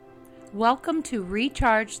Welcome to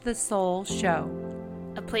Recharge the Soul Show,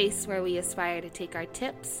 a place where we aspire to take our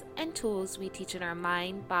tips and tools we teach in our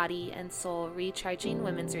mind, body, and soul recharging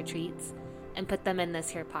women's retreats and put them in this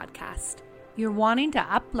here podcast. You're wanting to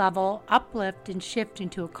up-level, uplift, and shift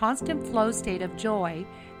into a constant flow state of joy,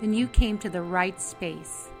 then you came to the right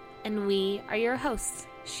space. And we are your hosts.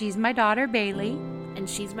 She's my daughter, Bailey. And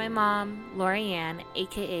she's my mom, Lorianne,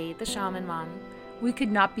 aka the Shaman Mom. We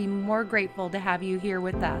could not be more grateful to have you here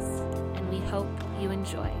with us. And we hope you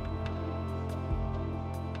enjoy.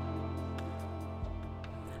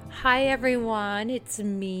 Hi, everyone. It's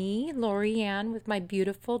me, Lorianne, with my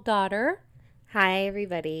beautiful daughter. Hi,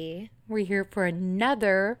 everybody. We're here for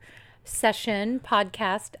another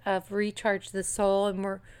podcast of Recharge the Soul, and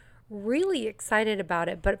we're really excited about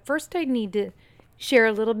it. But first, I need to share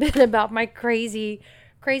a little bit about my crazy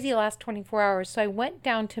last 24 hours. So I went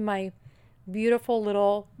down to my beautiful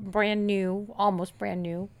little almost brand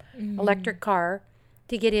new electric car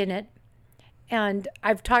to get in it. And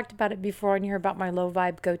I've talked about it before and hear about my low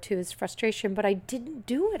vibe go-to is frustration, but I didn't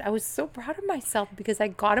do it. I was so proud of myself because I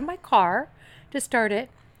got in my car to start it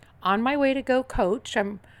on my way to go coach.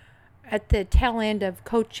 I'm at the tail end of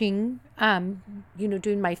coaching,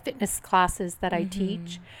 doing my fitness classes that I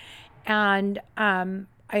teach. And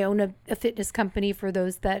I own a fitness company for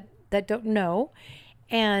those that don't know.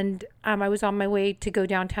 And I was on my way to go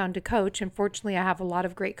downtown to coach. Unfortunately, I have a lot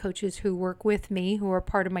of great coaches who work with me, who are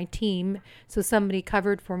part of my team. So somebody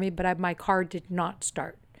covered for me, but my car did not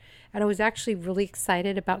start. And I was actually really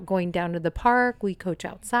excited about going down to the park. We coach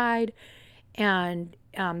outside. And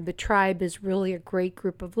the tribe is really a great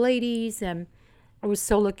group of ladies. And I was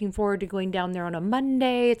so looking forward to going down there on a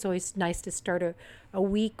Monday. It's always nice to start a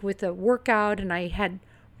week with a workout. And I had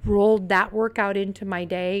rolled that workout into my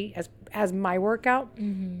day as my workout.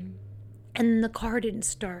 And the car didn't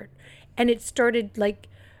start. And it started like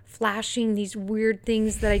flashing these weird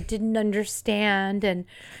things that I didn't understand. And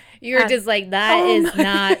you were just like, that is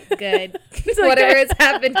not good. Whatever is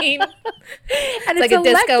happening. And it's like a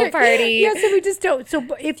disco party. Yeah, so we just don't. So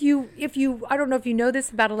if you, I don't know if you know this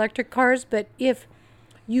about electric cars, but if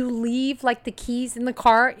you leave like the keys in the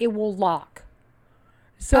car, it will lock.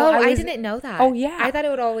 So I didn't know that. Oh yeah, I thought it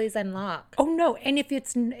would always unlock. Oh no, and if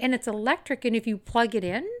it's electric, and if you plug it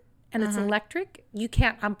in and it's electric, you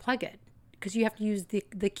can't unplug it because you have to use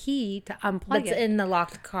the key to unplug it. That's in the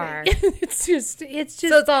locked car. it's just. So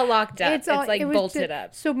it's all locked up. It's bolted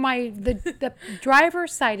up. So the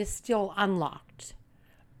driver's side is still unlocked.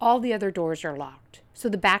 All the other doors are locked. So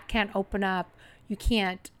the back can't open up. You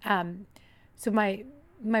can't. So my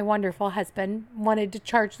wonderful husband wanted to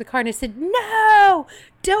charge the car, and I said, no,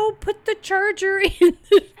 don't put the charger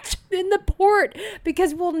in the port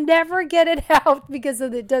because we'll never get it out because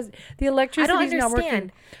the electricity is not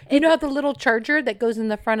working. You know how the little charger that goes in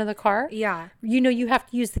the front of the car? Yeah. You have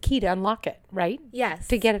to use the key to unlock it, right? Yes.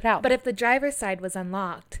 To get it out. But if the driver's side was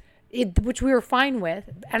unlocked, which we were fine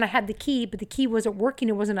with, and I had the key, but the key wasn't working.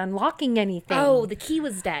 It wasn't unlocking anything. Oh, the key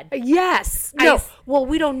was dead. Yes. No. Well,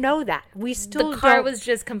 we don't know that. The car was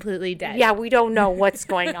just completely dead. Yeah, we don't know what's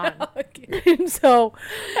going on. So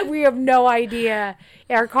we have no idea.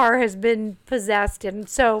 Our car has been possessed. And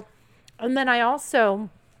then I also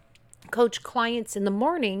coach clients in the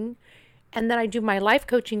morning, and then I do my life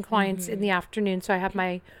coaching clients in the afternoon. So I have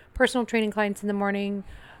my personal training clients in the morning.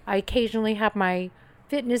 I occasionally have my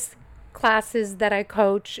fitness classes that I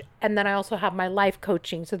coach, and then I also have my life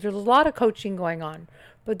coaching. So there's a lot of coaching going on.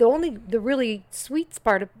 But the really sweet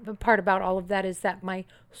part about all of that is that my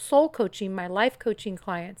soul coaching, my life coaching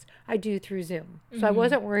clients, I do through Zoom. So I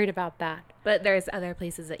wasn't worried about that. But there's other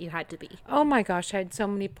places that you had to be. Oh my gosh, I had so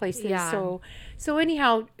many places. Yeah. So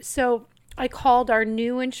anyhow, I called our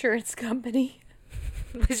new insurance company.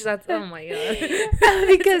 Oh my god.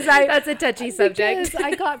 Because that's a touchy subject. Because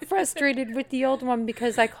I got frustrated with the old one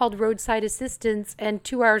because I called roadside assistance, and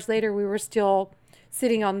 2 hours later we were still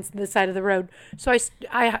sitting on the side of the road. So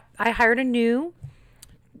I hired a new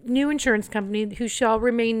insurance company who shall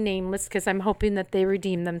remain nameless because I'm hoping that they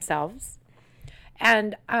redeem themselves.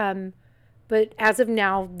 And but as of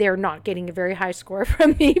now, they're not getting a very high score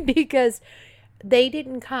from me because they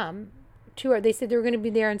didn't come. They said they were going to be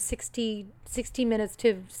there in 60 minutes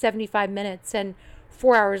to 75 minutes, and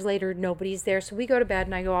 4 hours later, nobody's there. So we go to bed,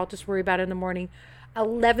 and I go, I'll just worry about it in the morning.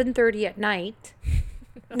 11:30 at night,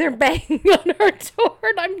 they're banging on our door,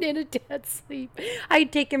 and I'm in a dead sleep. I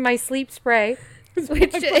had taken my sleep spray.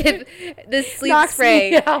 Which, if the sleep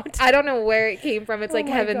spray, I don't know where it came from. It's like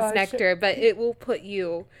heaven's nectar, but it will put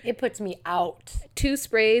you. It puts me out. 2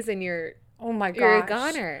 sprays and you're a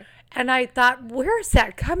goner. And I thought, where is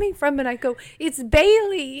that coming from? And I go, it's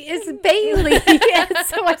Bailey. It's Bailey. And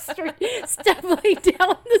so I start stumbling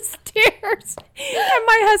down the stairs. And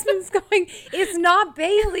my husband's going, it's not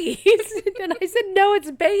Bailey. And I said, no,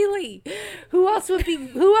 it's Bailey. Who else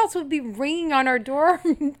would be ringing on our door?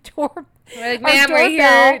 We're like, ma'am, we're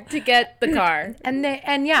here to get the car. And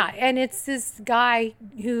it's this guy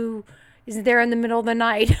who is there in the middle of the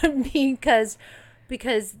night because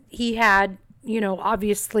he had,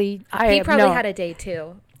 obviously He probably had a day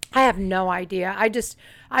too. I have no idea.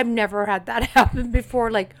 I've never had that happen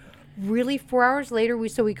before. Like really 4 hours later,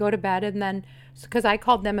 we go to bed, and then because I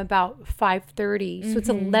called them about 5:30, so it's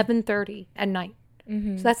 11:30 at night.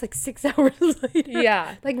 So that's like 6 hours later.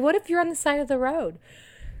 Yeah. Like what if you're on the side of the road?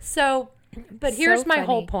 So, but here's my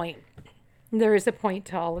whole point. There is a point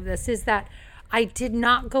to all of this, is that I did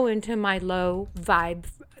not go into my low vibe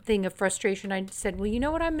thing of frustration. I said, well, you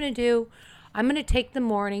know what I'm going to do? I'm going to take the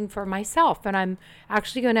morning for myself, and I'm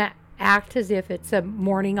actually going to act as if it's a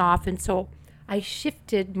morning off. And so I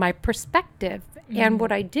shifted my perspective. And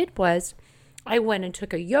what I did was I went and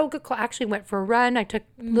took a yoga class, actually went for a run. I took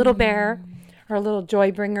Little Bear, or Little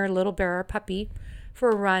Joybringer, Little Bear, our puppy, for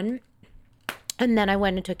a run. And then I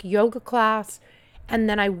went and took a yoga class. And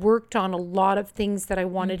then I worked on a lot of things that I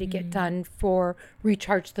wanted to get done for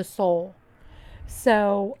Recharge the Soul.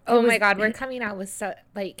 So, oh my God, we're coming out with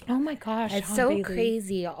oh my gosh, it's so Bailey.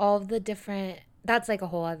 Crazy. All of the different, that's like a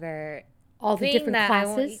whole other, all the different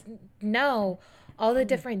classes. All the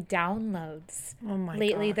different downloads. Oh my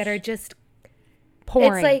lately gosh. That are just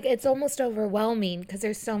pouring. It's like it's almost overwhelming because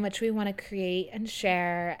there's so much we want to create and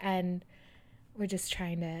share, and we're just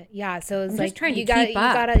trying to. So it's like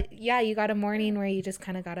you got a morning where you just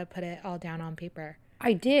kind of got to put it all down on paper.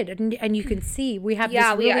 I did, and you can see we have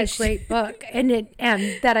this really great book, and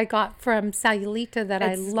that I got from Sayulita that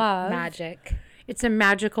I love. Magic. It's a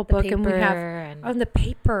magical book, and we have on the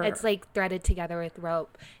paper. It's like threaded together with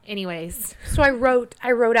rope. Anyways, so I wrote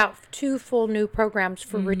out 2 full new programs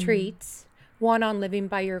for retreats. One on living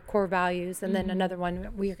by your core values, and then another one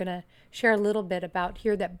we're going to share a little bit about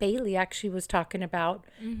here that Bailey actually was talking about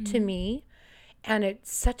to me, and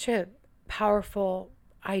it's such a powerful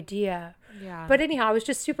idea. Yeah. But anyhow, I was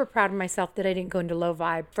just super proud of myself that I didn't go into low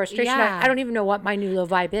vibe frustration. I don't even know what my new low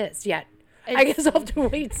vibe is yet. I guess I'll have to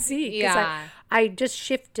wait and see. Yeah. I just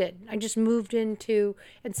shifted. I just moved into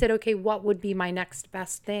and said, okay, what would be my next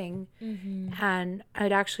best thing? And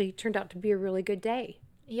it actually turned out to be a really good day.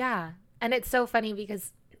 Yeah. And it's so funny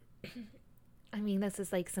because, I mean, this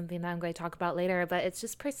is like something that I'm going to talk about later, but it's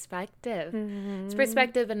just perspective. It's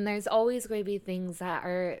perspective, and there's always going to be things that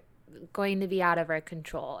are going to be out of our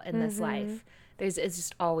control in this life. It's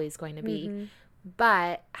just always going to be.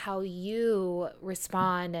 But how you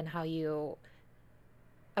respond and how you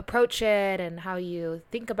approach it and how you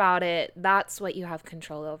think about it, that's what you have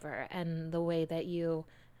control over. And the way that you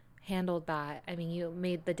handled that, I mean, you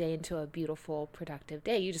made the day into a beautiful, productive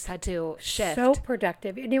day. You just had to shift. So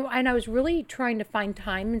productive. And I was really trying to find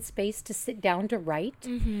time and space to sit down to write.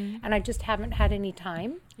 And I just haven't had any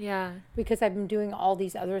time. Yeah. Because I've been doing all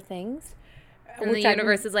these other things. And the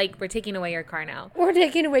universe is like, we're taking away your car now. We're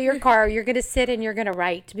taking away your car. You're going to sit and you're going to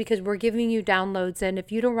write because we're giving you downloads. And if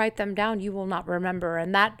you don't write them down, you will not remember.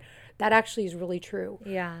 And that actually is really true.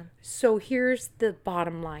 Yeah. So here's the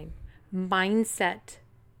bottom line. Mindset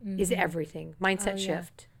is everything. Mindset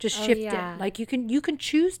shift. Just shift it. Like you can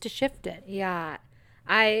choose to shift it. Yeah.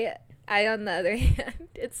 I on the other hand,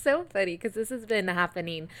 it's so funny because this has been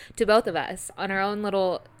happening to both of us during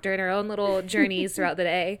our own little journeys throughout the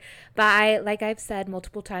day. But like I've said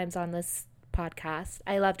multiple times on this podcast,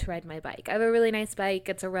 I love to ride my bike. I have a really nice bike.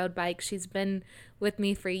 It's a road bike. She's been with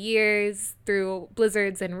me for years, through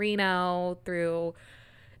blizzards in Reno, through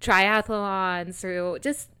triathlons, through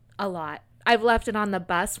just a lot. I've left it on the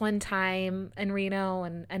bus one time in Reno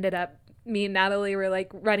and ended up, me and Natalie were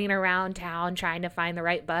like running around town trying to find the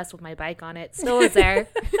right bus with my bike on it. Still is there.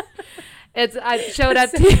 I showed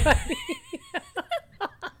up to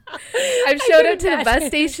I've showed up to the bus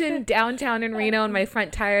station downtown in Reno, and my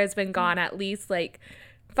front tire has been gone at least like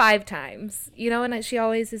 5 times. And she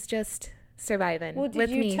always is just surviving with me. Well,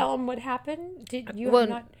 did you tell them what happened? Did you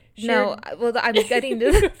not? No, well, I'm getting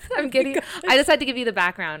to. I just had to give you the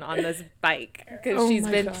background on this bike because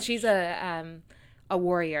she's a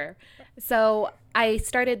warrior. So I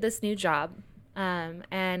started this new job,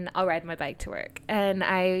 and I'll ride my bike to work, and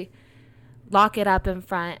I lock it up in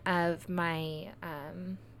front of my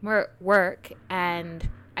work, and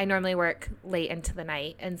I normally work late into the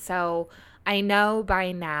night, and so I know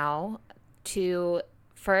by now to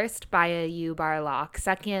first, buy a U-bar lock.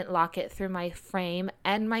 Second, lock it through my frame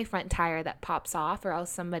and my front tire that pops off, or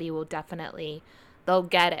else somebody will definitely, they'll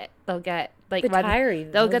get it. They'll get like The tire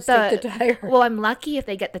even. They'll They'll get just take the tire. Well, I'm lucky if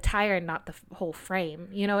they get the tire and not the whole frame.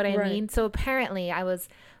 You know what I Right. mean? So apparently I was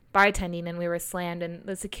bartending and we were slammed, and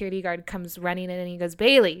the security guard comes running in and he goes,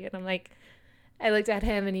 Bailey. And I'm like, I looked at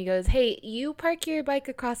him and he goes, hey, you park your bike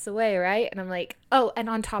across the way, right? And I'm like, oh, and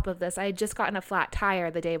on top of this, I had just gotten a flat tire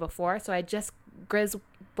the day before. So Grizz,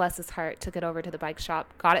 bless his heart, took it over to the bike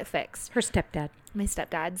shop, got it fixed. Her stepdad. My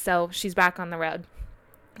stepdad. So she's back on the road.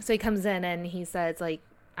 So he comes in and he says, like,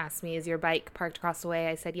 asked me, is your bike parked across the way?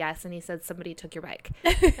 I said, yes. And he said, somebody took your bike.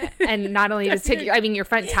 And not only just took your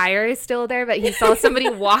front tire is still there, but he saw somebody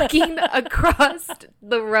walking across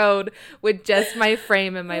the road with just my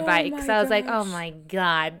frame and my bike. my So I was like, oh gosh. my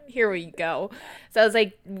God, here we go. So I was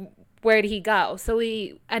like, where did he go? So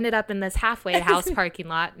we ended up in this halfway house parking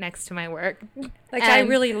lot next to my work. Like, I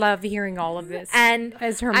really love hearing all of this. And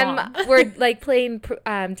as her mom. we're like playing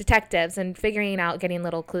detectives and figuring out, getting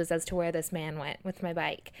little clues as to where this man went with my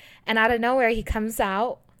bike. And out of nowhere, he comes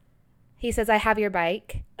out. He says, I have your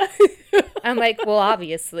bike. I'm like, well,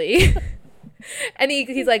 obviously. And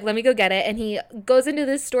he's like, let me go get it. And he goes into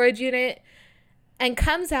this storage unit and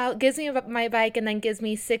comes out, gives me my bike, and then gives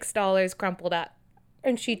me $6 crumpled up.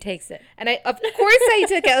 And she takes it. And of course I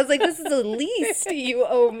took it. I was like, this is the least you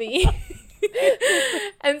owe me.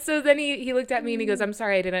 And so then he looked at me and he goes, I'm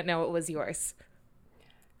sorry, I didn't know it was yours.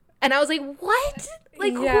 And I was like, what?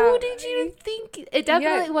 Like, Yeah. who did you think? It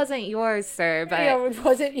definitely wasn't yours, sir. But Yeah, it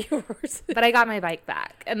wasn't yours. but I got my bike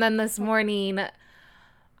back. And then this morning,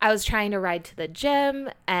 I was trying to ride to the gym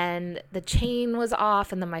and the chain was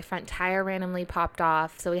off, and then my front tire randomly popped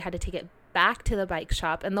off. So we had to take it back to the bike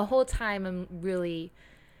shop. And the whole time I'm really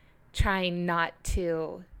trying not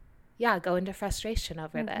to, go into frustration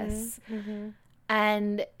over this.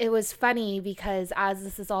 And it was funny because as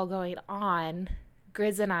this is all going on,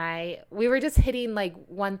 Grizz and I, we were just hitting like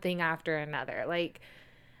one thing after another. Like,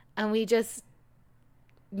 and we just,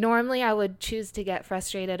 normally I would choose to get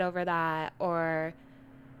frustrated over that or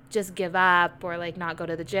just give up or like not go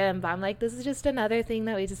to the gym, but I'm like, this is just another thing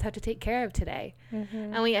that we just have to take care of today.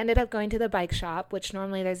 And we ended up going to the bike shop, which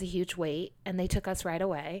normally there's a huge wait, and they took us right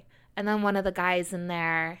away. And then one of the guys in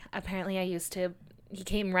there, apparently he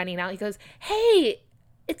came running out. He goes, hey,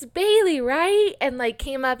 it's Bailey, right? And like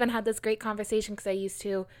came up and had this great conversation because I used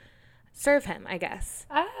to serve him, I guess,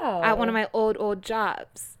 Oh. at one of my old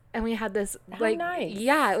jobs. And we had this How nice.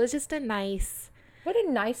 Yeah, it was just a nice, What a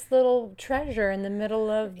nice little treasure in the middle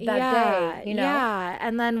of that day, you know? Yeah,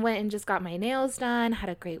 and then went and just got my nails done, had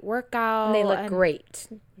a great workout. And they look great.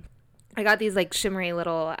 I got these like shimmery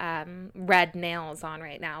little red nails on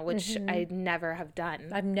right now, which I never have done.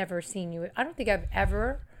 I've never seen you. I don't think I've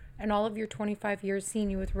ever, in all of your 25 years, seen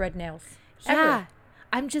you with red nails. Yeah, Ever.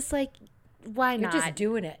 I'm just like, why You're not? just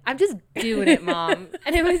doing it. I'm just doing it, Mom.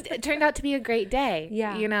 And it turned out to be a great day.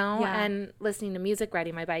 Yeah, You know, yeah. and listening to music,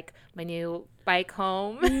 riding my new bike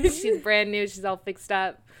home. She's brand new. She's all fixed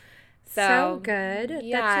up. So good. That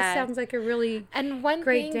yeah. just sounds like a really And one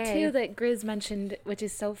great thing, day. too, that Grizz mentioned, which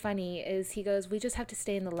is so funny, is he goes, we just have to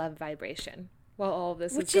stay in the love vibration while all of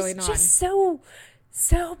this which is going is on. just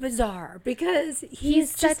so bizarre because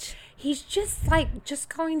he's just like just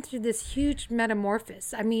going through this huge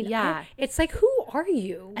metamorphosis. I mean, Yeah. it's like, who are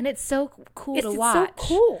you? And it's so cool It's to so watch.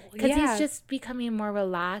 cool. Because Yeah. he's just becoming more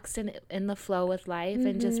relaxed and in the flow with life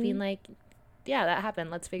and just being like, yeah, that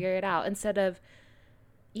happened. Let's figure it out. Instead of,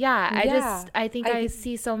 I think I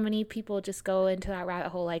see so many people just go into that rabbit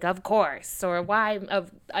hole like, of course, or why, of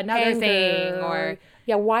another thing, or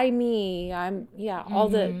why me? I'm all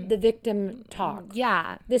the victim talk.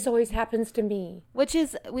 yeah. This always happens to me. Which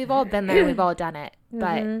is, we've all been there, we've all done it.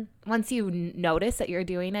 But once you notice that you're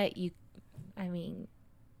doing it,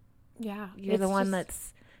 Yeah, you're the one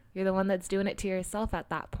that's doing it to yourself at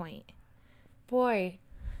that point. boy.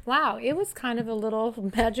 Wow, it was kind of a little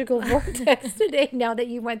magical vortex today now that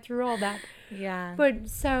you went through all that. Yeah. But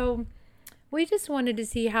so we just wanted to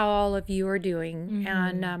see how all of you are doing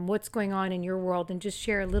and what's going on in your world and just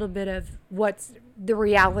share a little bit of what's the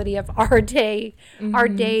reality of our day, our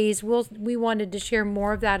days. We wanted to share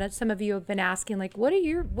more of that. And some of you have been asking, like, what do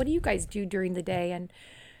you guys do during the day? And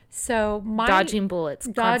so Dodging bullets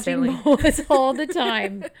constantly. bullets all the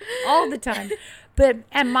time, all the time.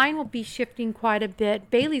 And mine will be shifting quite a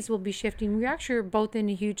bit. Bailey's will be shifting. We actually are both in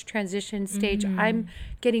a huge transition stage. I'm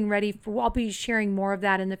getting ready I'll be sharing more of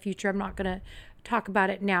that in the future. I'm not going to talk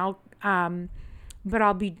about it now. But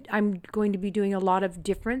I'm going to be doing a lot of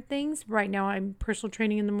different things. Right now I'm personal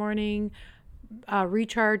training in the morning,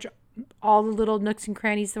 recharge all the little nooks and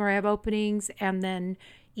crannies where I have openings, and then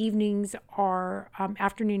evenings are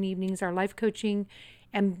afternoon evenings are life coaching,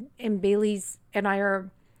 and Bailey's and I are,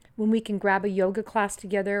 when we can grab a yoga class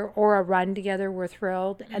together or a run together, we're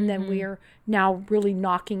thrilled. And then we are now really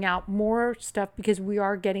knocking out more stuff because we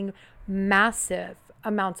are getting massive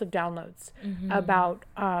amounts of downloads about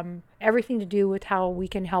everything to do with how we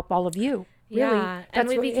can help all of you. Really, Yeah, and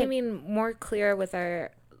we're becoming more clear with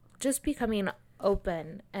our, just becoming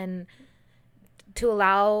open and to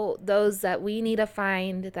allow those that we need to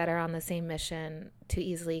find that are on the same mission to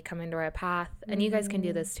easily come into our path. And you guys can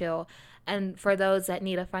do this too. And for those that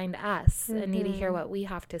need to find us and need to hear what we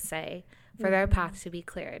have to say for their path to be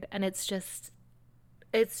cleared. And it's just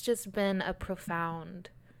been a profound,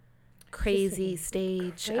 crazy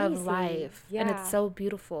stage of life. Yeah. And it's so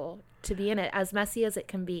beautiful to be in it, as messy as it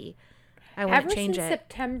can be. I won't change Ever it. since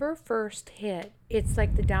September 1st hit, it's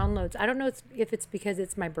like the downloads. I don't know if it's because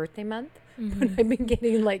it's my birthday month, but I've been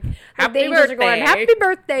getting like Happy the angels are going, birthday. happy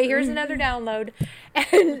birthday. Here's another download.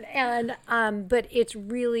 But it's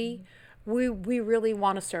really, we really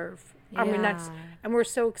want to serve. I mean, and we're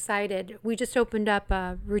so excited. We just opened up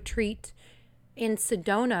a retreat in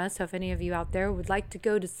Sedona. So if any of you out there would like to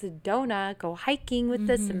go to Sedona, go hiking with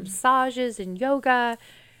us, and massages and yoga,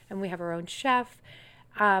 and we have our own chef.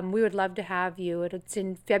 We would love to have you. It's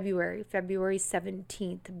in February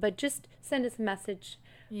 17th. But just send us a message.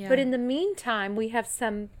 Yeah. But in the meantime, we have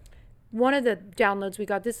one of the downloads we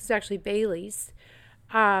got, this is actually Bailey's.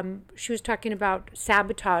 She was talking about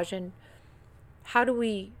sabotage and how do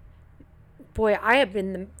we, boy, I have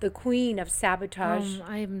been the queen of sabotage.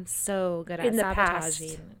 I'm so good at in the sabotaging.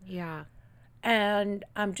 past. Yeah. And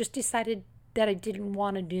just decided that I didn't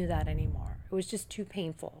want to do that anymore. It was just too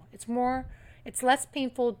painful. It's less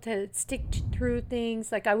painful to stick through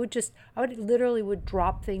things. Like I would literally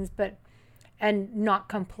drop things, and not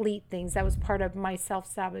complete things. That was part of my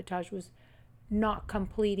self-sabotage, was not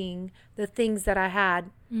completing the things that I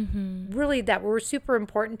had really that were super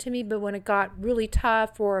important to me. But when it got really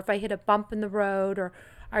tough, or if I hit a bump in the road,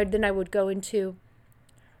 then I would go into,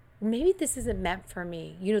 maybe this isn't meant for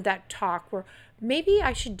me. You know, that talk where maybe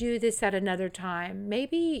I should do this at another time.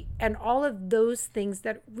 Maybe, and all of those things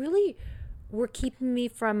that really were keeping me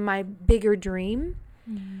from my bigger dream.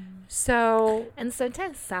 So, And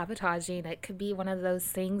sometimes sabotaging, it could be one of those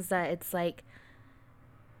things that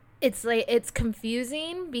it's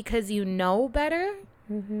confusing because you know better,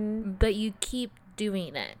 but you keep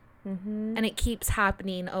doing it. And it keeps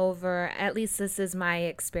happening over, at least this is my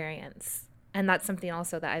experience. And that's something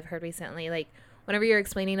also that I've heard recently. Like, whenever you're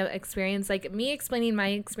explaining an experience, like me explaining my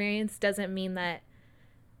experience doesn't mean that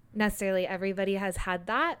necessarily everybody has had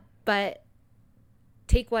that, but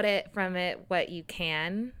take what you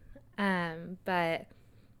can. But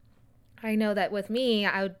I know that with me,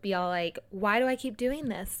 I would be all like, why do I keep doing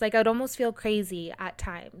this? Like, I would almost feel crazy at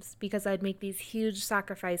times because I'd make these huge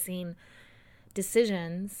sacrificing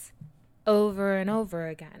decisions over and over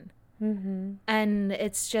again. And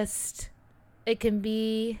it's just, it can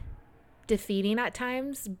be defeating at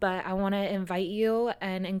times, but I want to invite you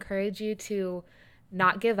and encourage you to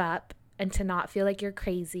not give up and to not feel like you're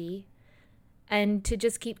crazy and to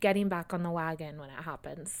just keep getting back on the wagon when it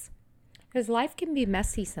happens. because life can be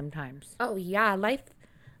messy sometimes. Oh yeah, life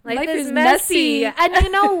is messy. And you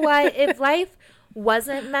know what? If life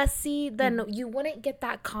wasn't messy, then you wouldn't get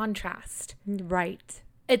that contrast. Right.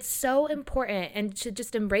 It's so important, and to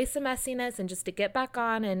just embrace the messiness and just to get back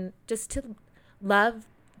on and just to love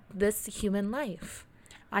this human life.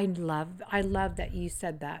 I love that you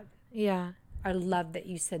said that. Yeah. I love that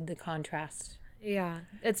you said the contrast. Yeah.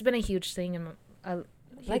 It's been a huge thing in a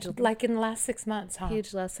huge, Like in the last 6 months, huh?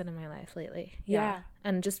 huge lesson in my life lately. Yeah.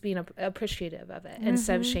 And just being appreciative of it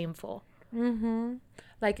instead of shameful.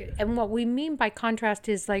 Like, and what we mean by contrast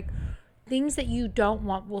is like things that you don't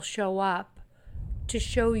want will show up to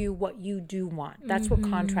show you what you do want. That's what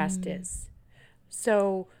contrast is.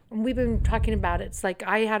 So when we've been talking about it, it's like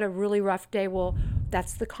I had a really rough day. Well,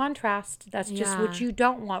 that's the contrast. That's just what you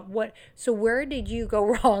don't want. So where did you go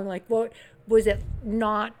wrong? Like, what was it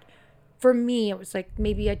not? For me, it was like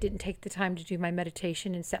maybe I didn't take the time to do my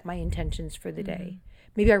meditation and set my intentions for the day.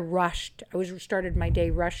 Maybe I rushed. Started my day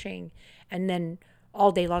rushing, and then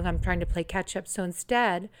all day long I'm trying to play catch up. So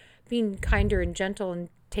instead, being kinder and gentle and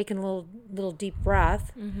taking a little deep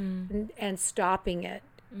breath and stopping it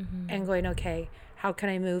and going, okay, how can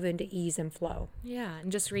I move into ease and flow? Yeah.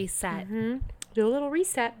 And just reset. Do a little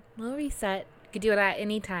reset. A little reset. You could do it at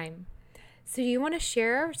any time. So do you want to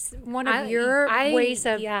share one of your ways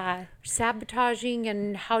of sabotaging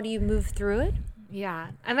and how do you move through it? Yeah,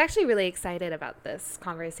 I'm actually really excited about this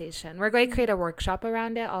conversation. We're going to create a workshop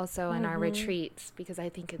around it also in our retreats because I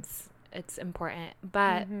think it's important.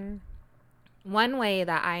 But one way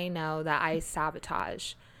that I know that I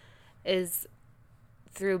sabotage is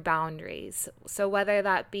through boundaries. So whether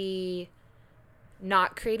that be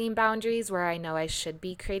not creating boundaries where I know I should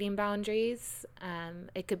be creating boundaries,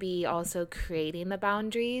 it could be also creating the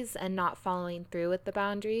boundaries and not following through with the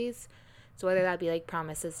boundaries. So whether that be like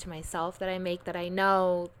promises to myself that I make that I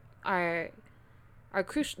know are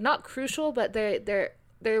crucial, not crucial, but they're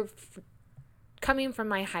coming from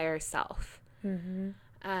my higher self.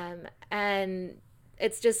 And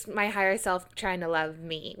it's just my higher self trying to love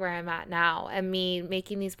me where I'm at now, and me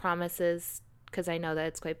making these promises because I know that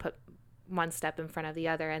it's going to put one step in front of the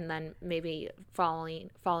other, and then maybe falling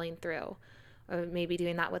through, or maybe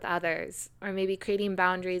doing that with others, or maybe creating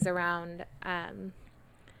boundaries around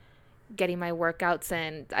getting my workouts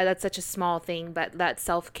in. That's such a small thing, but that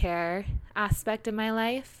self-care aspect of my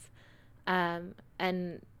life,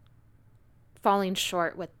 and falling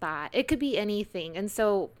short with that. It could be anything. And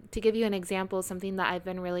so to give you an example, something that I've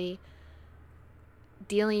been really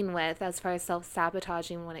dealing with as far as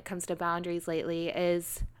self-sabotaging when it comes to boundaries lately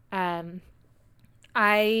is I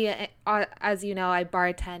as you know, I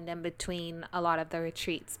bartend in between a lot of the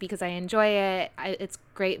retreats because I enjoy it. It's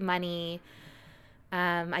great money.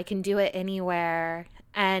 I can do it anywhere.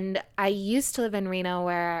 And I used to live in Reno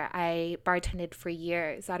where I bartended for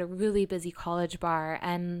years at a really busy college bar.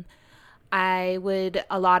 And a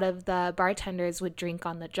lot of the bartenders would drink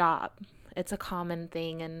on the job. It's a common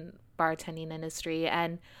thing in bartending industry.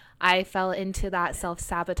 And I fell into that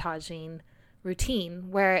self-sabotaging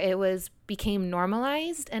routine where it became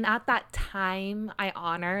normalized. And at that time, I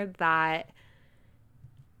honored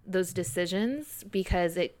those decisions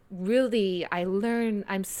because I'm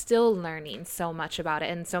still learning so much about it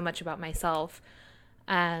and so much about myself.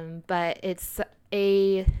 But it's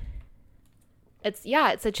a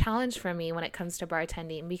challenge for me when it comes to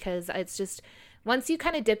bartending because it's just, once you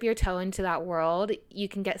kind of dip your toe into that world, you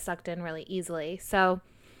can get sucked in really easily. So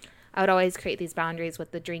I would always create these boundaries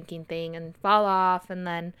with the drinking thing and fall off. And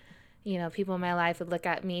then, people in my life would look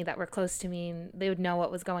at me that were close to me and they would know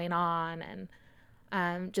what was going on.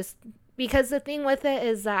 And just because the thing with it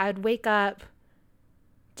is that I'd wake up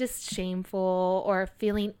just shameful or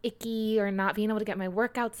feeling icky or not being able to get my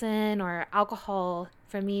workouts in, or alcohol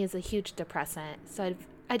for me is a huge depressant. So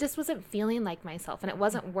I just wasn't feeling like myself, and it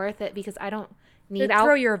wasn't worth it because I don't need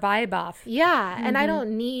throw your vibe off. Yeah. And I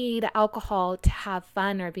don't need alcohol to have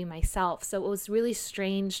fun or be myself. So it was really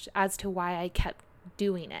strange as to why I kept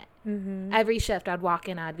doing it. Every shift I'd walk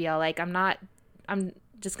in, I'd be all like, I'm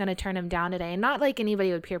just going to turn him down today. And not like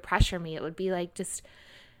anybody would peer pressure me. It would be like just,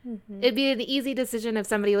 it'd be an easy decision if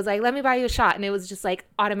somebody was like, let me buy you a shot. And it was just like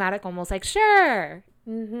automatic, almost like, sure,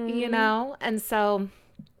 And so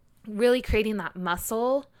really creating that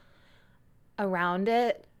muscle around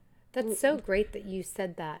it. That's so great that you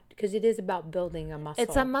said that because it is about building a muscle.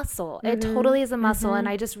 It's a muscle. It totally is a muscle. And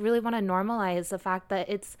I just really want to normalize the fact that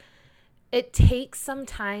it takes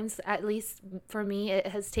sometimes, at least for me, it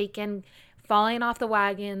has taken falling off the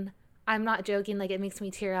wagon. I'm not joking. Like, it makes me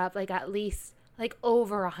tear up, like at least like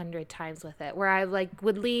over 100 times with it, where I like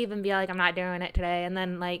would leave and be like, I'm not doing it today. And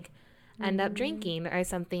then like end up drinking or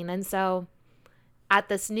something. And so at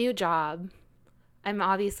this new job, I'm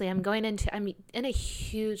in a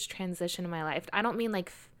huge transition in my life. I don't mean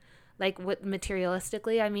like what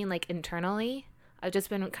materialistically, I mean like internally. I've just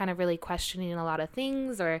been kind of really questioning a lot of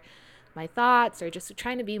things or my thoughts, or just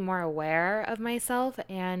trying to be more aware of myself.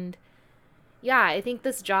 And yeah, I think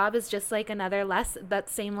this job is just like that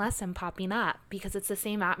same lesson popping up because it's the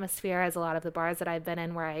same atmosphere as a lot of the bars that I've been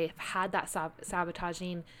in where I've had that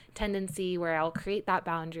sabotaging tendency where I'll create that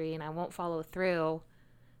boundary and I won't follow through.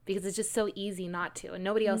 Because it's just so easy not to, and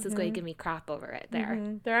nobody else is going to give me crap over it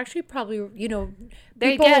there. They're actually probably, they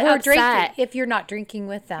people get who are upset drinking if you're not drinking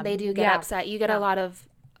with them. They do get upset. You get a lot of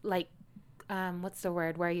like, what's the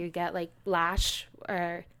word where you get like lash,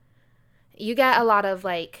 or you get a lot of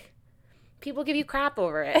like people give you crap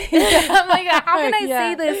over it. I'm like, how can I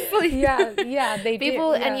say this? They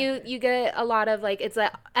people, do. And you get a lot of like, it's an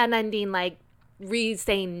unending like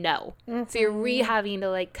saying no. So you're having to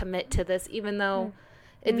like commit to this, even though.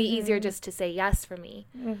 It'd be easier just to say yes for me.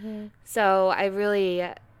 So I really,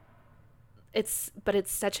 it's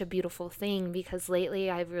such a beautiful thing because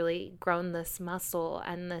lately I've really grown this muscle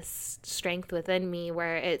and this strength within me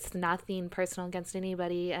where it's nothing personal against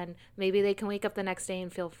anybody. And maybe they can wake up the next day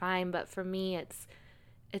and feel fine. But for me, it's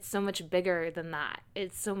so much bigger than that.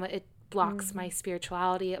 It blocks my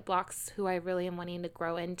spirituality. It blocks who I really am wanting to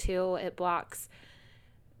grow into. It blocks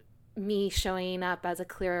me showing up as a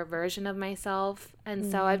clearer version of myself. And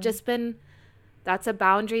so I've just been, that's a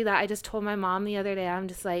boundary that I just told my mom the other day. I'm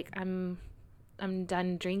just like, I'm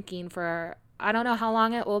done drinking for, I don't know how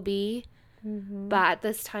long it will be, but at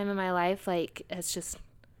this time in my life, like, it's just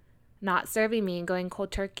not serving me, and going cold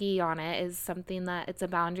turkey on it is something that, it's a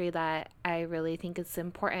boundary that I really think is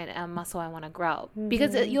important, a muscle I want to grow.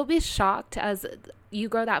 Because you'll be shocked as you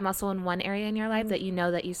grow that muscle in one area in your life that you know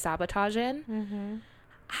that you sabotage in,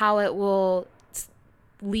 how it will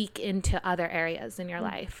leak into other areas in your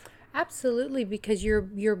life. Absolutely, because you're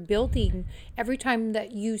building every time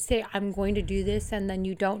that you say, I'm going to do this, and then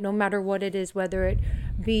you don't, no matter what it is, whether it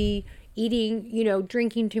be eating,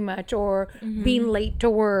 drinking too much, or being late to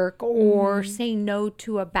work, or saying no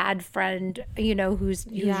to a bad friend, who's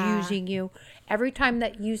using you. Every time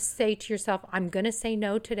that you say to yourself, I'm going to say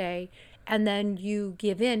no today, and then you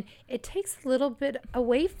give in, it takes a little bit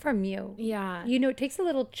away from you. Yeah. It takes a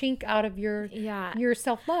little chink out of your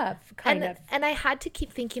self-love, kind of. And I had to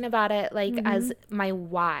keep thinking about it, like, as my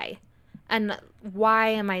why. And why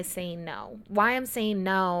am I saying no? Why I'm saying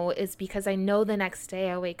no is because I know the next day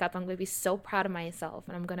I wake up, I'm going to be so proud of myself,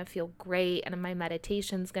 and I'm going to feel great, and my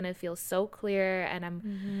meditation's going to feel so clear,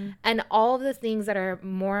 and and all of the things that are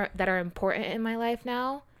important in my life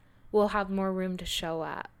now will have more room to show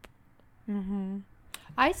up.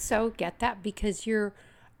 I so get that, because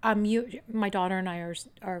my daughter and I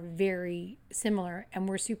are very similar, and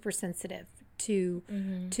we're super sensitive to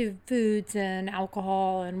foods and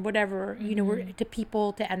alcohol and whatever, we're to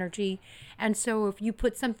people, to energy. And so if you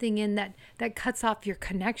put something in that cuts off your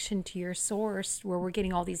connection to your source, where we're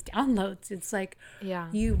getting all these downloads, it's like,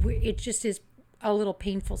 it just is a little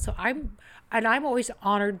painful. So I'm always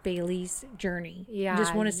honored Bailey's journey. I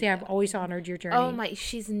just want to say I've always honored your journey. Oh my,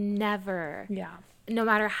 she's never, no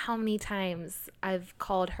matter how many times I've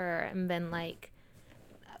called her and been like,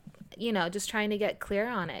 just trying to get clear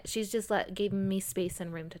on it, she's just gave me space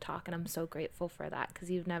and room to talk, and I'm so grateful for that, because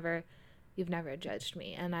you've never judged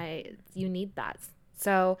me, and you need that.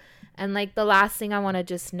 So, and like the last thing I want to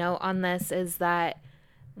just note on this is that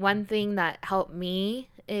one thing that helped me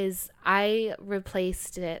is I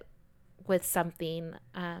replaced it with something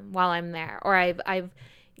while I'm there, or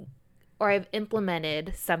I've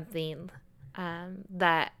implemented something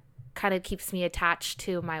that kind of keeps me attached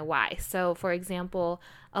to my why. So, for example,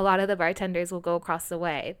 a lot of the bartenders will go across the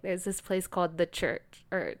way. There's this place called The Church,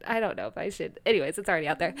 or I don't know if I should. Anyways, it's already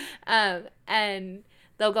out there. And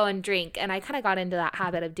they'll go and drink. And I kind of got into that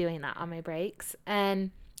habit of doing that on my breaks.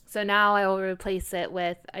 And so now I will replace it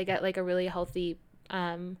with, I get like a really healthy,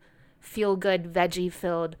 feel-good,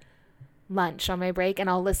 veggie-filled lunch on my break. And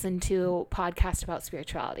I'll listen to a podcast about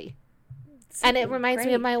spirituality. And it reminds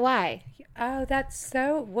me of my why. Oh,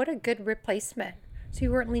 what a good replacement. So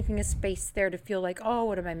you weren't leaving a space there to feel like, oh,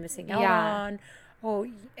 what am I missing out on? Oh,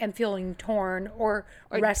 and feeling torn or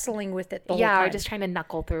wrestling with it the whole time. Or just trying to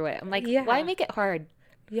knuckle through it. I'm like, why make it hard?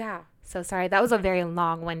 Yeah. So sorry. That was a very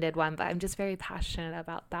long-winded one, but I'm just very passionate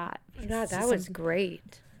about that. Yeah, that was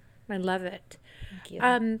great. I love it. Thank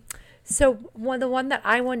you. So the one that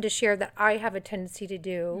I wanted to share that I have a tendency to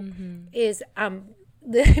do is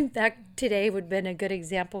that today would have been a good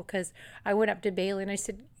example, because I went up to Bailey and I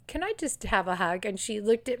said, can I just have a hug? And she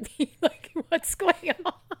looked at me like, what's going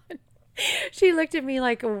on? She looked at me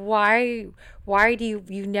like, why do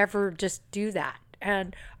you never just do that?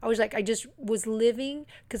 And I was like, I just was living,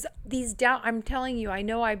 because I'm telling you, I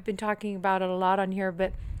know I've been talking about it a lot on here,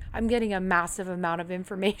 but I'm getting a massive amount of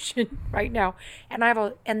information right now.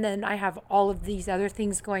 And then I have all of these other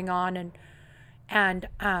things going on, and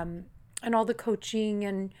all the coaching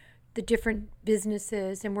and the different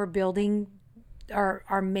businesses, and we're building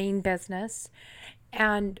our main business.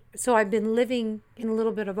 And so I've been living in a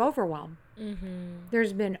little bit of overwhelm.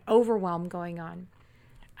 There's been overwhelm going on.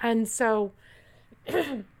 And so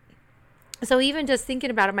even just thinking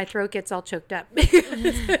about it, my throat gets all choked up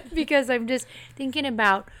because I'm just thinking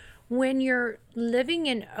about when you're living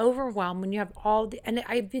in overwhelm, when you have and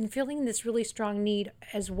I've been feeling this really strong need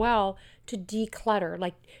as well to declutter,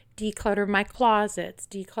 like declutter my closets,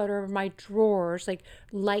 declutter my drawers, like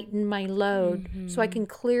lighten my load so I can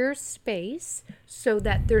clear space so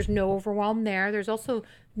that there's no overwhelm there. There's also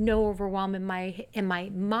no overwhelm in my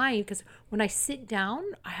mind, because when I sit down,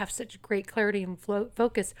 I have such great clarity and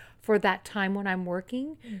focus for that time when I'm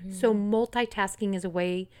working. So multitasking is a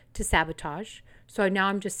way to sabotage. So now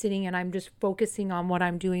I'm just sitting and I'm just focusing on what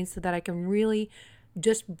I'm doing so that I can really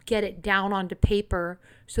just get it down onto paper,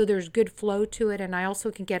 so there's good flow to it, and I also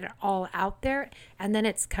can get it all out there, and then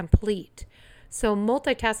it's complete. So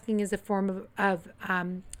multitasking is a form of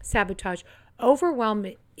sabotage. Overwhelm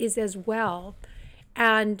is as well.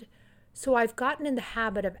 And So I've gotten in the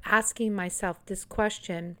habit of asking myself this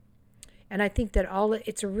question. And I think that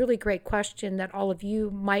it's a really great question that all of you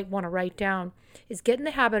might want to write down, is get in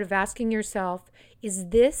the habit of asking yourself, is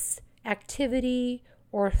this activity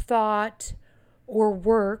or thought or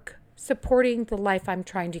work supporting the life I'm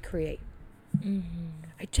trying to create?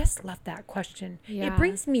 I just love that question. Yeah. It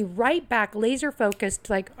brings me right back laser focused,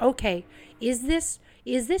 like, okay, is this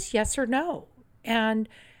yes or no? And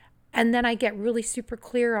then I get really super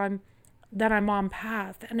clear on that I'm on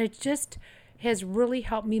path. And it just has really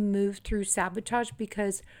helped me move through sabotage,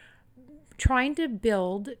 because trying to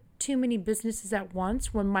build too many businesses at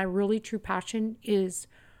once when my really true passion is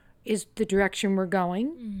the direction we're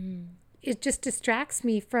going, it just distracts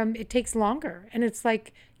me from, it takes longer. And it's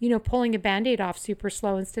like, pulling a Band-Aid off super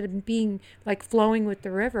slow instead of being like flowing with the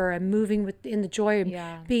river and moving in the joy of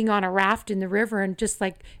being on a raft in the river and just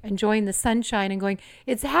like enjoying the sunshine and going,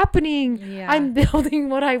 it's happening. Yeah. I'm building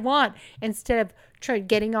what I want, instead of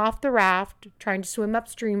getting off the raft, trying to swim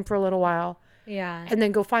upstream for a little while. Yeah. And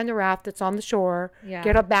then go find the raft that's on the shore,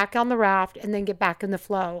 get up back on the raft, and then get back in the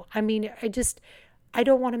flow. I mean, I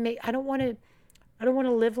don't want to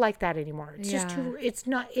live like that anymore. It's just too,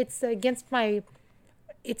 it's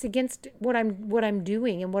against what I'm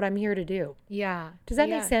doing and what I'm here to do. Yeah. Does that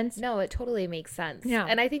make sense? No, it totally makes sense. Yeah.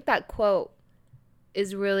 And I think that quote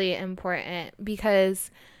is really important,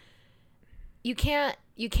 because you can't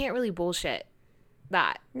really bullshit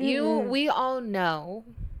that. We all know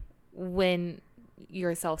when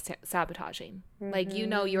you're self-sabotaging. Like,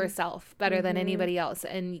 yourself better than anybody else.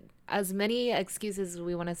 And as many excuses as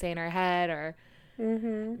we want to say in our head, or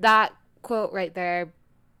that quote right there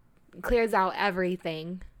clears out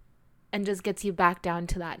everything and just gets you back down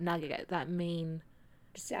to that nugget, that main.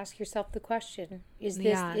 Just ask yourself the question, is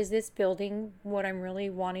this building what I'm really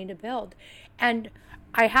wanting to build? And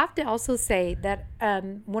I have to also say that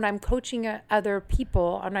when I'm coaching other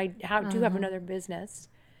people, and I do have another business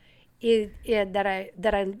that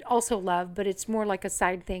I also love, but it's more like a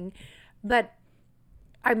side thing. But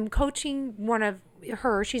I'm coaching one of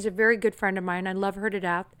her. She's a very good friend of mine. I love her to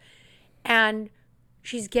death. And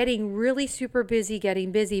she's getting really super busy,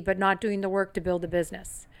 but not doing the work to build a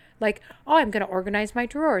business. Like, oh, I'm going to organize my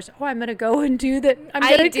drawers. Oh, I'm going to go and do that. I'm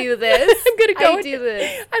going to do this. I'm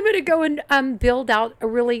going to go and build out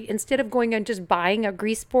instead of going and just buying a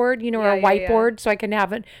grease board, or a whiteboard so I can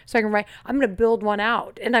have it, so I can write, I'm going to build one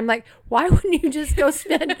out. And I'm like, why wouldn't you just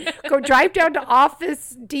go drive down to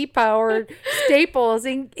Office Depot or Staples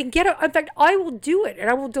and get it? In fact, I will do it and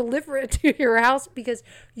I will deliver it to your house, because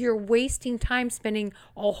you're wasting time spending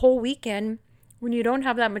a whole weekend when you don't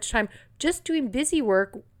have that much time just doing busy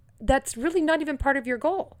work. That's really not even part of your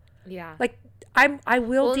goal. Yeah. Like, I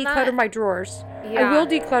will declutter my drawers. Yeah. I will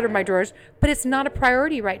declutter my drawers, but it's not a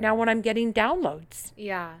priority right now when I'm getting downloads.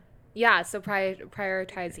 Yeah. Yeah. So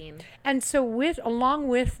prioritizing. And so along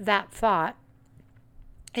with that thought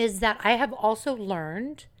is that I have also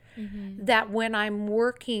learned that when I'm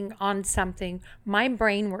working on something, my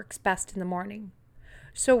brain works best in the morning.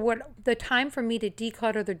 So the time for me to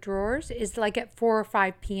declutter the drawers is like at 4 or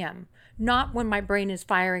 5 p.m., not when my brain is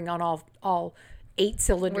firing on all 8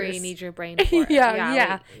 cylinders. Where you need your brain for.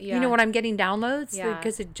 Yeah. When I'm getting downloads,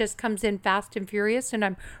 because it just comes in fast and furious, and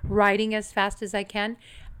I'm writing as fast as I can.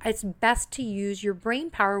 It's best to use your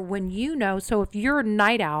brain power when so if you're a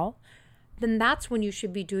night owl, then that's when you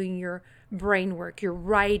should be doing your brain work, your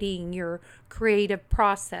writing, your creative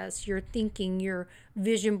process, your thinking, your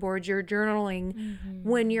vision boards, your journaling.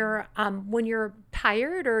 When you're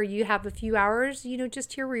tired or you have a few hours,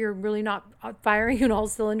 just here where you're really not firing on all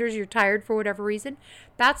cylinders, you're tired for whatever reason,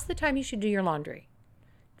 that's the time you should do your laundry.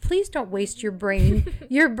 Please don't waste your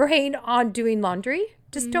brain on doing laundry.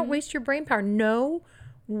 Just don't waste your brain power. Know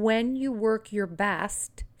when you work your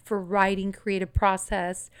best for writing, creative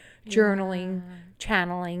process, journaling,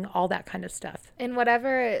 channeling, all that kind of stuff. And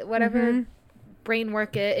whatever brain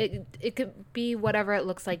work it could be whatever it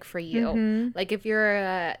looks like for you. Like if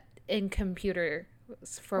you're in computer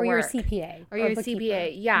for or work. You're a CPA. Or you're a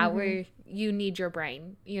CPA. Where you need your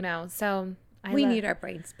brain, So we need our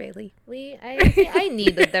brains, Bailey. I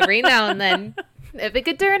need them every now and then. If it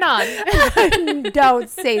could turn on. Don't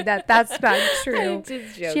say that. That's not true. I'm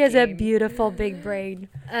just joking. She has a beautiful big brain.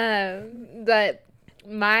 But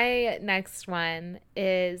my next one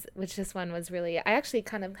which this one was really, I actually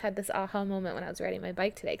kind of had this aha moment when I was riding my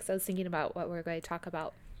bike today, because I was thinking about what we're going to talk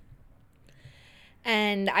about.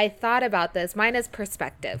 And I thought about this. Mine is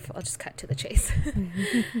perspective. I'll just cut to the chase.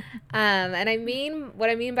 And what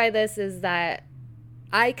I mean by this is that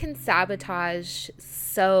I can sabotage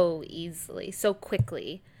so easily, so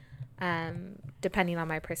quickly, depending on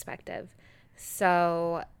my perspective.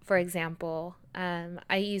 So, for example,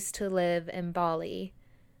 I used to live in Bali.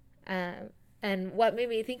 And what made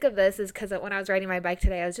me think of this is because when I was riding my bike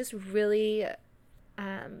today, I was just really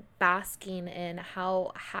basking in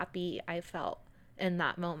how happy I felt in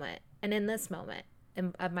that moment and in this moment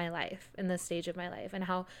of my life, in this stage of my life, and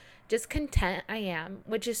how just content I am,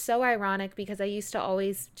 which is so ironic because I used to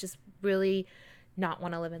always just really not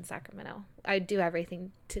want to live in Sacramento. I'd do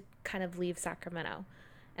everything to kind of leave Sacramento.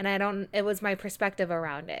 And it was my perspective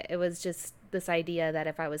around it. It was just this idea that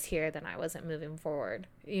if I was here, then I wasn't moving forward,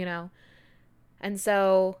 you know? And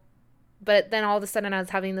so, but then all of a sudden I was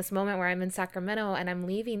having this moment where I'm in Sacramento and I'm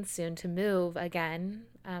leaving soon to move again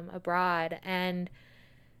abroad. And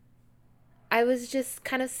I was just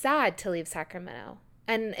kind of sad to leave Sacramento.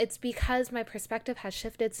 And it's because my perspective has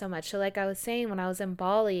shifted so much. So like I was saying, when I was in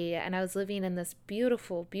Bali and I was living in this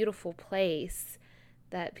beautiful, beautiful place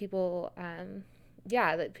that people,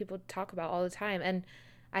 that people talk about all the time. And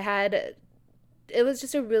it was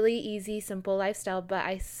just a really easy, simple lifestyle, but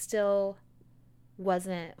I still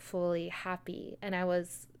wasn't fully happy. And I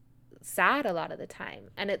was sad a lot of the time.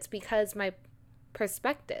 And it's because my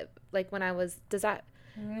perspective, like when I was,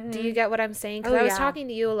 do you get what I'm saying? Because I was talking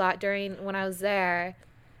to you a lot when I was there.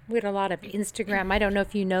 We had a lot of Instagram. I don't know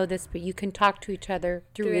if you know this, but you can talk to each other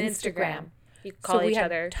through Instagram. You call each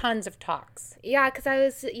other. Tons of talks. Yeah,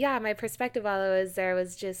 because my perspective while I was there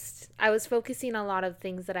was just, I was focusing on a lot of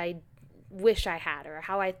things that I wish I had or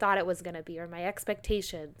how I thought it was going to be or my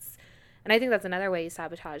expectations. And I think that's another way you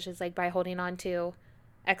sabotage is like by holding on to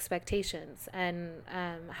expectations and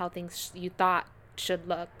how things you thought should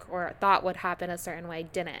look or thought would happen a certain way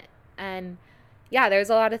didn't. And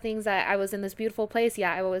there's a lot of things that I was in this beautiful place.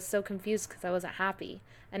 I was so confused because I wasn't happy.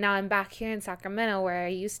 And now I'm back here in Sacramento where I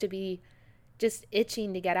used to be just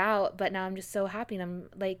itching to get out, but now I'm just so happy and I'm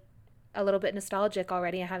like a little bit nostalgic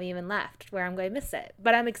already. I haven't even left where I'm going to miss it,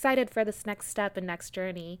 but I'm excited for this next step and next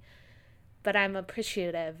journey. But I'm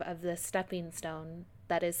appreciative of the stepping stone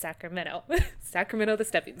that is Sacramento. Sacramento, the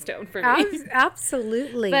stepping stone for me.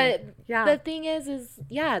 Absolutely. But the thing is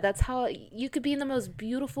that's how you could be in the most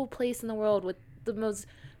beautiful place in the world with the most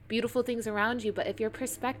beautiful things around you. But if your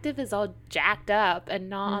perspective is all jacked up and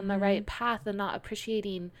not on the right path and not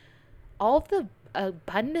appreciating all of the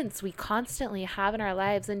abundance we constantly have in our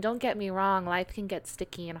lives, and don't get me wrong, life can get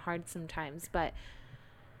sticky and hard sometimes, but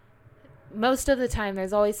most of the time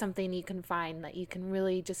there's always something you can find that you can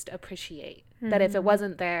really just appreciate that if it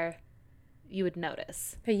wasn't there you would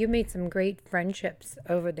notice. Hey, you made some great friendships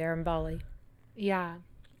over there in Bali. Yeah,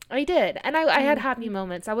 I did. And I had happy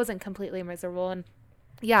moments. I wasn't completely miserable. And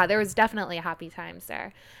there was definitely happy times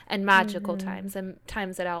there and magical times and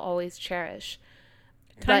times that I'll always cherish.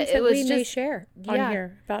 Times that we may share on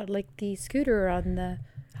here about like the scooter on the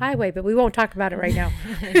highway, but we won't talk about it right now.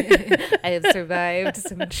 I have survived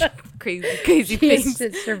so much crazy things.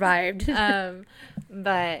 Survived.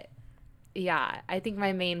 But I think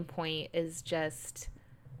my main point is just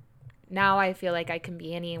now I feel like I can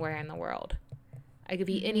be anywhere in the world. I could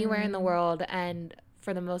be anywhere in the world, and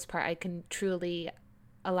for the most part I can truly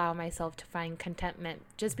allow myself to find contentment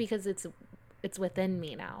just because it's within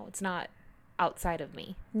me now. It's not outside of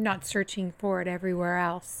me. Not searching for it everywhere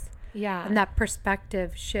else. Yeah. And that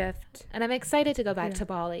perspective shift. And I'm excited to go back to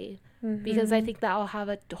Bali because I think that I'll have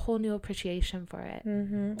a whole new appreciation for it.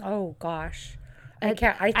 Oh gosh.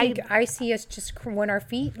 I see us just when our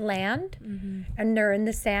feet land and they're in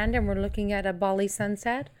the sand and we're looking at a Bali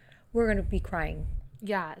sunset, we're going to be crying.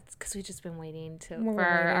 Yeah, it's because we've just been waiting for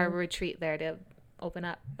our retreat there to open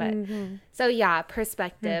up. But so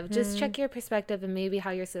perspective. Just check your perspective and maybe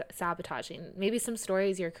how you're sabotaging. Maybe some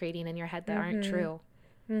stories you're creating in your head that aren't true.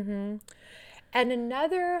 And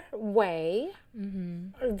another way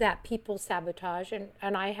that people sabotage,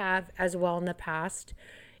 and I have as well in the past,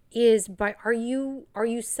 is by are you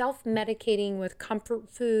self-medicating with comfort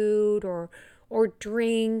food or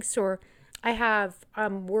drinks? Or I have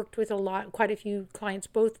worked with quite a few clients,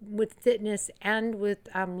 both with fitness and with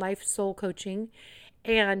life soul coaching,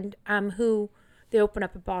 and who they open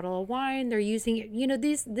up a bottle of wine, they're using it.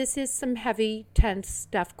 This is some heavy, tense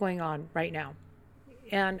stuff going on right now.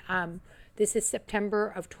 And this is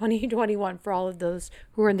September of 2021 for all of those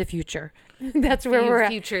who are in the future. That's where we're at.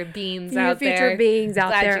 Future beings out there. Future beings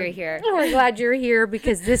out there. Glad you're here. Oh, we're glad you're here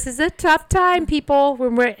because this is a tough time, people.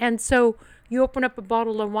 And so you open up a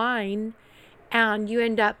bottle of wine and you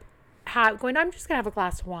end up going, I'm just going to have a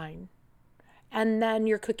glass of wine. And then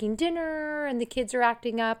you're cooking dinner and the kids are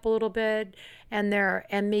acting up a little bit and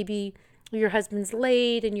maybe your husband's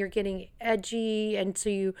late and you're getting edgy, and so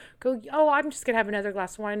you go, oh, I'm just gonna have another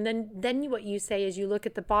glass of wine. And then what you say is you look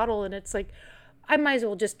at the bottle and it's like, I might as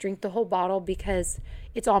well just drink the whole bottle because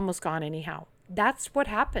it's almost gone anyhow. That's what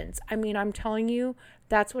happens. I mean, I'm telling you,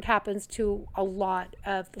 that's what happens to a lot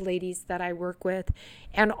of the ladies that I work with.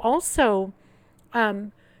 And also,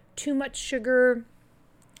 too much sugar,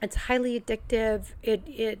 it's highly addictive.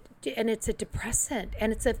 And it's a depressant,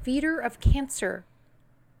 and it's a feeder of cancer.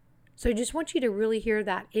 So I just want you to really hear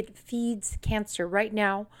that. It feeds cancer. Right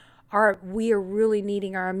now, we are really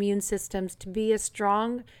needing our immune systems to be as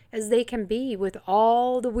strong as they can be with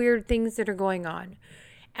all the weird things that are going on.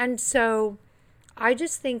 And so I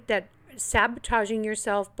just think that sabotaging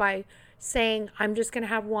yourself by saying, I'm just going to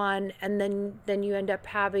have one, and then you end up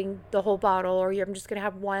having the whole bottle, or I'm just going to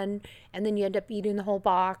have one, and then you end up eating the whole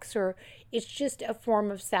box, or it's just a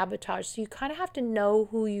form of sabotage. So you kind of have to know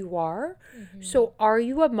who you are. Mm-hmm. So are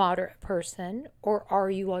you a moderate person, or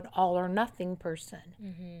are you an all or nothing person?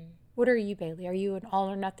 Mm-hmm. What are you, Bailey? Are you an all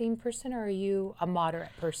or nothing person, or are you a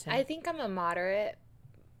moderate person? I think I'm a moderate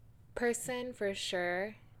person for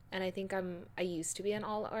sure. And I think I used to be an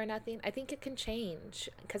all or nothing. I think it can change,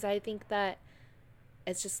 because I think that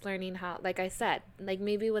it's just learning how, like I said, like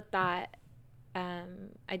maybe with that,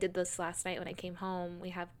 I did this last night when I came home. We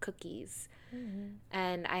have cookies. Mm-hmm.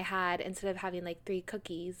 And I had, instead of having like 3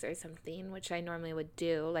 cookies or something, which I normally would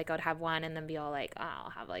do, like I would have one and then be all like, oh, I'll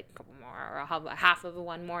have like a couple more, or I'll have half of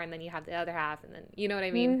one more, and then you have the other half, and then, you know what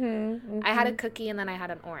I mean? Mm-hmm, mm-hmm. I had a cookie and then I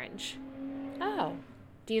had an orange. Oh.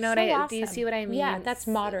 Do you know awesome. Do you see what I mean? Yeah, that's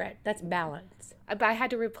moderate. That's balance. But I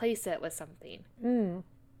had to replace it with something.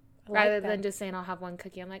 Rather than just saying I'll have one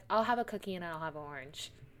cookie. I'm like, I'll have a cookie and I'll have an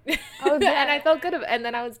orange. Oh, and I felt good. And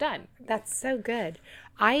then I was done. That's so good.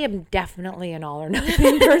 I am definitely an all or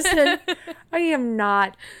nothing person. I am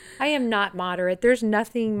not moderate. There's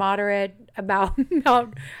nothing moderate about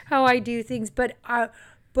how I do things. But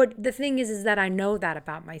the thing is that I know that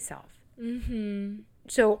about myself. Mm-hmm.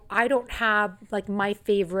 So I don't have like my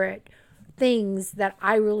favorite things that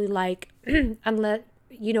I really like unless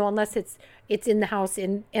it's in the house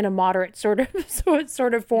in a moderate sort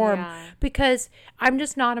of form, because I'm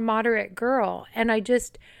just not a moderate girl. And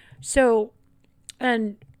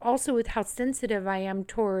and also with how sensitive I am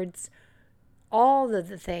towards all of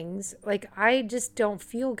the things, like I just don't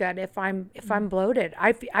feel good if I'm bloated.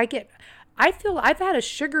 I feel I've had a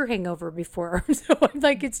sugar hangover before. So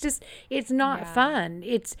like, it's not fun.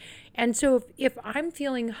 And so if I'm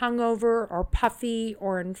feeling hungover or puffy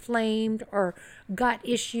or inflamed or gut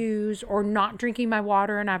issues or not drinking my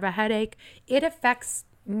water and I have a headache, it affects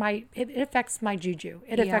my juju.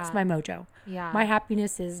 It affects my mojo. Yeah. My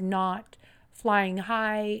happiness is not flying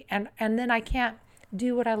high, and then I can't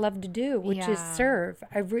do what I love to do, which is serve.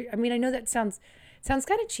 I mean, I know that sounds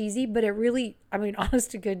kind of cheesy, but it really, I mean,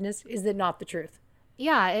 honest to goodness, is that not the truth?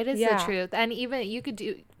 Yeah, it is the truth. And even you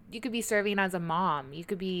could be serving as a mom. You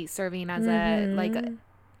could be serving as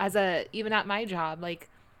even at my job, like,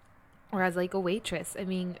 or as like a waitress. I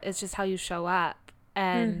mean, it's just how you show up.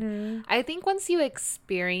 And I think once you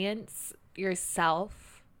experience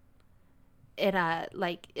yourself in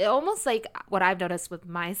almost like what I've noticed with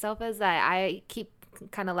myself is that I keep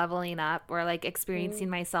kind of leveling up, or like experiencing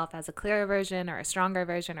myself as a clearer version or a stronger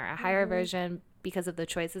version or a higher version because of the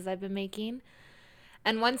choices I've been making.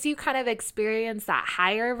 And once you kind of experience that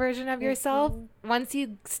higher version of yourself, once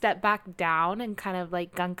you step back down and kind of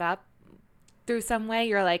like gunk up through some way,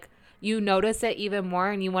 you're like, you notice it even more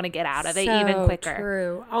and you want to get out of it even quicker.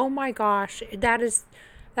 True. Oh my gosh. That is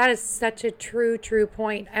such a true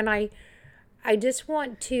point. And I just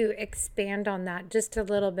want to expand on that just a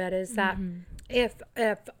little bit, is that if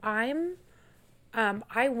I'm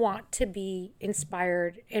I want to be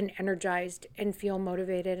inspired and energized and feel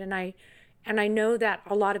motivated, and I know that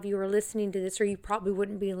a lot of you are listening to this, or you probably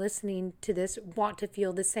wouldn't be listening to this, want to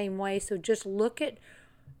feel the same way. So just look at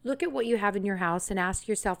what you have in your house and ask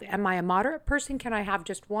yourself, am I a moderate person? Can I have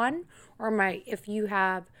just one? Or if you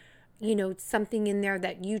have, something in there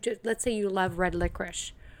that you just, let's say you love red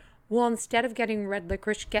licorice. Well, instead of getting red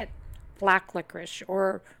licorice, get black licorice,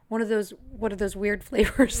 or one of those weird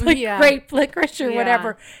flavors like grape licorice or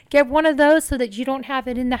whatever. Get one of those so that you don't have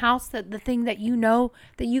it in the house, that the thing that you know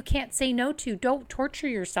that you can't say no to. Don't torture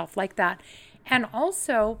yourself like that. And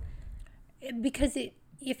also, because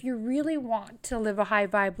if you really want to live a high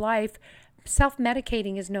vibe life,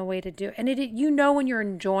 self-medicating is no way to do it. And when you're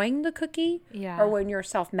enjoying the cookie or when you're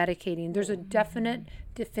self-medicating, there's a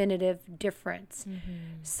definitive difference.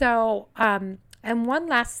 So, and one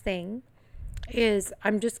last thing is,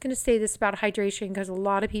 I'm just going to say this about hydration because a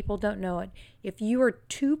lot of people don't know it. If you are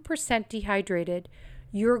 2% dehydrated,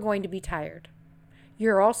 you're going to be tired.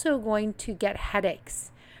 You're also going to get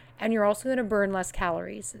headaches, and you're also going to burn less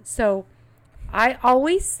calories. So I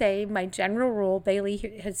always say my general rule, Bailey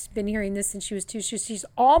has been hearing this since she was 2. She's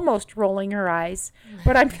almost rolling her eyes,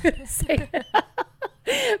 but I'm going to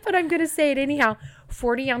say it anyhow.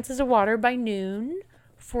 40 ounces of water by noon,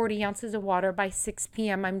 40 ounces of water by 6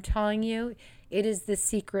 p.m. I'm telling you, it is the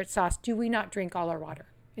secret sauce. Do we not drink all our water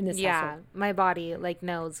in this household? My body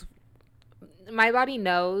knows. My body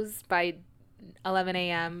knows by 11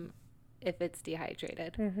 a.m. if it's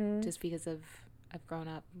dehydrated, just because I've grown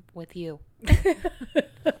up with you,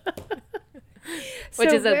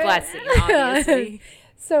 which is a blessing, obviously.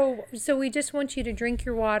 So we just want you to drink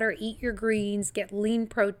your water, eat your greens, get lean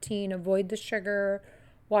protein, avoid the sugar,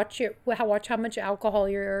 watch how much alcohol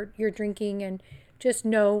you're drinking, and just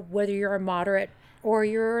know whether you're a moderate or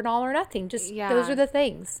you're an all or nothing. Just those are the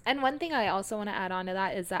things. And one thing I also want to add on to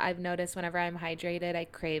that is that I've noticed whenever I'm hydrated, I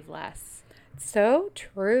crave less. So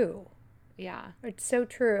true. Yeah. It's so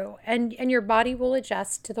true. And your body will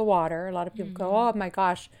adjust to the water. A lot of people go, oh my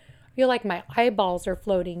gosh, I feel like my eyeballs are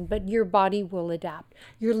floating, but your body will adapt.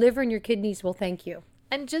 Your liver and your kidneys will thank you.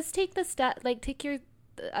 And just take the step, take your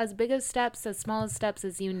as big of steps, as small as steps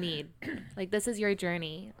as you need. This is your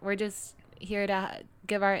journey. We're just here to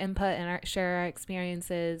give our input and share our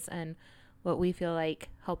experiences and what we feel like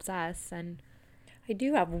helps us. And I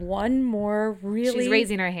do have one more really. She's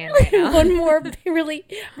raising her hand right now. One more really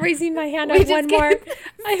raising my hand. I have one more.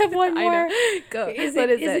 I have one more. Go. Is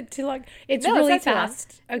it too long? It's really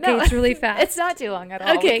fast. Okay, it's really fast. It's not too long at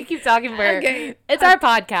all. Okay, we keep talking for. Okay. It's our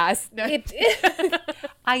podcast.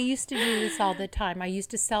 I used to do this all the time. I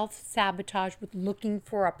used to self-sabotage with looking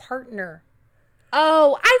for a partner.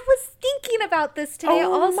 Oh, I was thinking about this today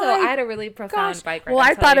also. I had a really profound bike ride. Well,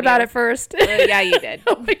 I thought about it first. Yeah, you did.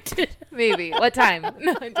 No, I did. Maybe. What time?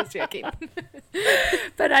 No, I'm just joking.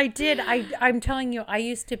 But I did. I'm telling you, I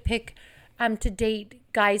used to pick to date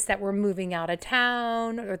guys that were moving out of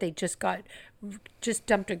town, or they just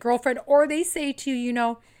dumped a girlfriend, or they say to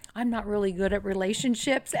you, I'm not really good at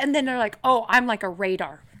relationships. And then they're like, oh, I'm like a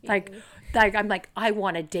radar. I'm like, I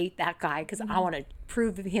want to date that guy because I want to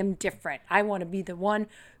prove him different. I want to be the one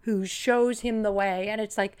who shows him the way. And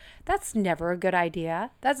it's like, that's never a good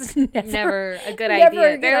idea. That's never a good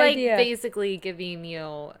idea. They're basically giving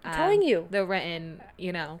you, telling you the written,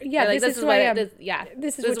 Yeah, this is what I am.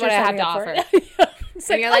 This is what I have to offer.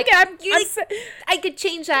 And you're like, I could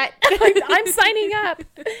change that. I'm signing up.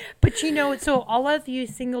 But so all of you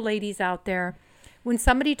single ladies out there, when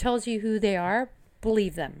somebody tells you who they are,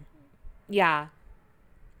 believe them. Yeah.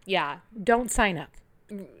 Don't sign up.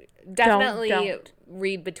 Definitely don't.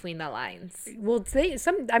 Read between the lines. Well, they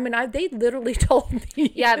literally told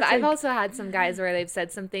me. Yeah, but I've also had some guys where they've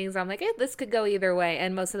said some things where I'm like, this could go either way,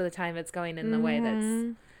 and most of the time it's going in the way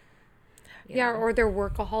that's. Or they're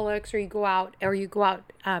workaholics, or you go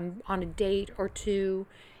out on a date or two,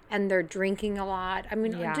 and they're drinking a lot.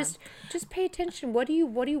 Just pay attention. What do you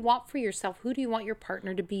want for yourself? Who do you want your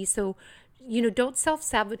partner to be? So. Don't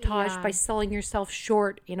self-sabotage by selling yourself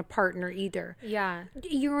short in a partner either. Yeah.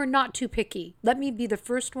 You are not too picky. Let me be the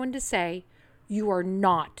first one to say you are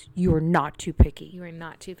not too picky. You are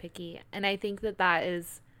not too picky. And I think that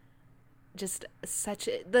is just such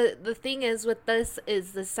the thing is with this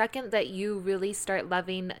is the second that you really start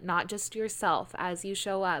loving not just yourself as you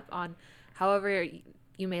show up on however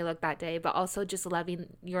you may look that day, but also just loving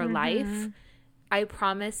your life, I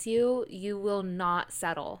promise you will not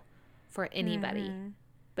settle for anybody.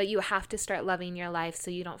 But you have to start loving your life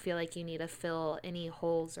so you don't feel like you need to fill any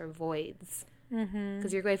holes or voids,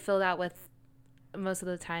 because you're going to fill that with most of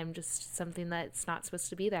the time just something that's not supposed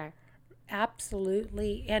to be there.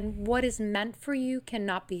 Absolutely. And what is meant for you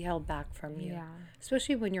cannot be held back from you,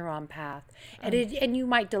 especially when you're on path. And you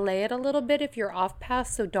might delay it a little bit if you're off path,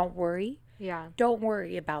 so don't worry. Don't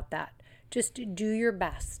worry about that. Just do your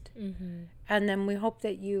best. And then we hope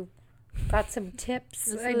that you got some tips.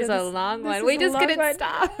 This is a long one. We just couldn't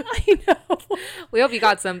stop. I know. We hope you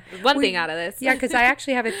got one thing out of this. Yeah, because I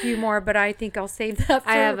actually have a few more, but I think I'll save that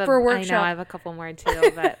for a workshop. I know I have a couple more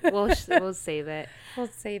too, but we'll save it. We'll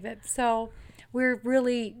save it. So we're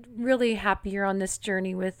really, really happy you're on this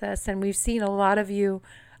journey with us, and we've seen a lot of you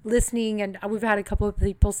listening, and we've had a couple of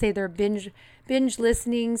people say they're binge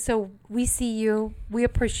listening. So we see you. We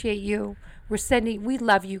appreciate you. We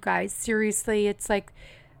love you guys. Seriously, it's like,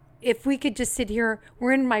 if we could just sit here,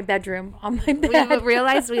 we're in my bedroom on my bed. We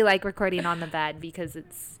realized we like recording on the bed because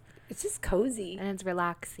it's just cozy and it's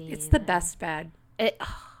relaxing. It's the best bed. I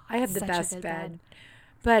have the best bed.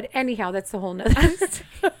 But anyhow, that's a whole nother.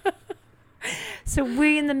 So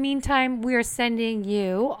in the meantime, we are sending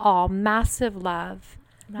you all massive love,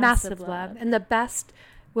 and the best.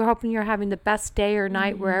 We're hoping you're having the best day or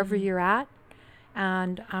night wherever you're at,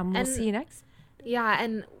 and we'll see you next. Yeah,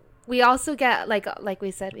 and we also get like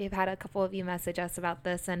we said, we've had a couple of you message us about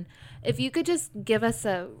this, and if you could just give us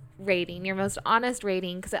a rating, your most honest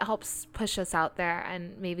rating, because it helps push us out there,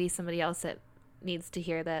 and maybe somebody else that needs to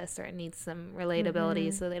hear this or needs some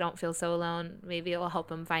relatability so they don't feel so alone, maybe it will help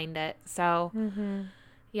them find it. So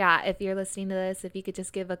yeah, if you're listening to this, if you could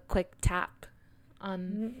just give a quick tap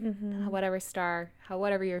on whatever star,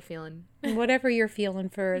 whatever you're feeling, whatever you're feeling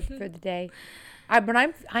for the day. But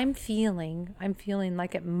I'm feeling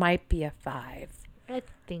like it might be a 5. I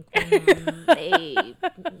think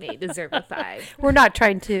they deserve a 5. We're not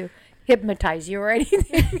trying to hypnotize you or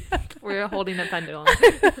anything. We're holding a pendulum.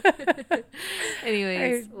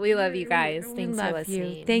 Anyways, we love you guys. Thanks for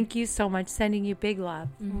listening. You. Thank you so much. Sending you big love.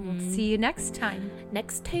 We'll see you next time.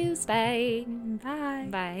 Next Tuesday. Bye.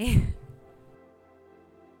 Bye.